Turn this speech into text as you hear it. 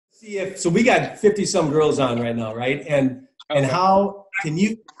see if so we got 50 some girls on right now, right? And Okay. how can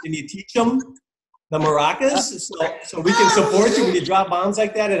you teach them the maracas so we can support you when you drop bombs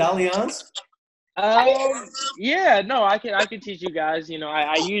like that at Allianz? Yeah, no, I can teach you guys. You know,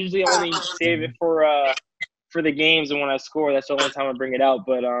 I usually only save it for the games and when I score. That's the only time I bring it out.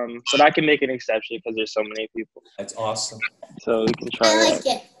 But I can make an exception because there's so many people. That's awesome. So we can try that.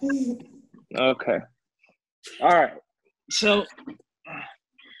 it. Okay. All right. So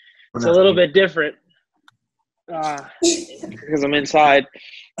it's a little bit different because I'm inside.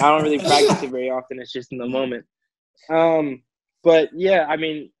 I don't really practice it very often. It's just in the moment. But yeah, I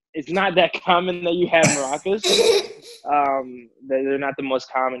mean, it's not that common that you have maracas. They're not the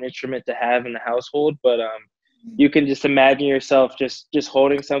most common instrument to have in the household, but you can just imagine yourself just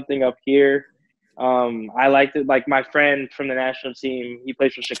holding something up here. I like to, like my friend from the national team, he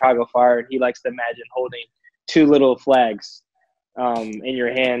plays for Chicago Fire, and he likes to imagine holding two little flags in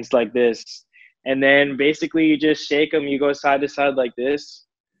your hands like this. And then basically you just shake them, you go side to side like this.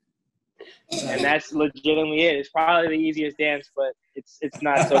 And that's legitimately it. It's probably the easiest dance, but it's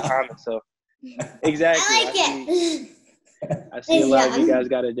not so common. So exactly. I see a lot of you guys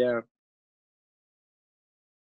got it down.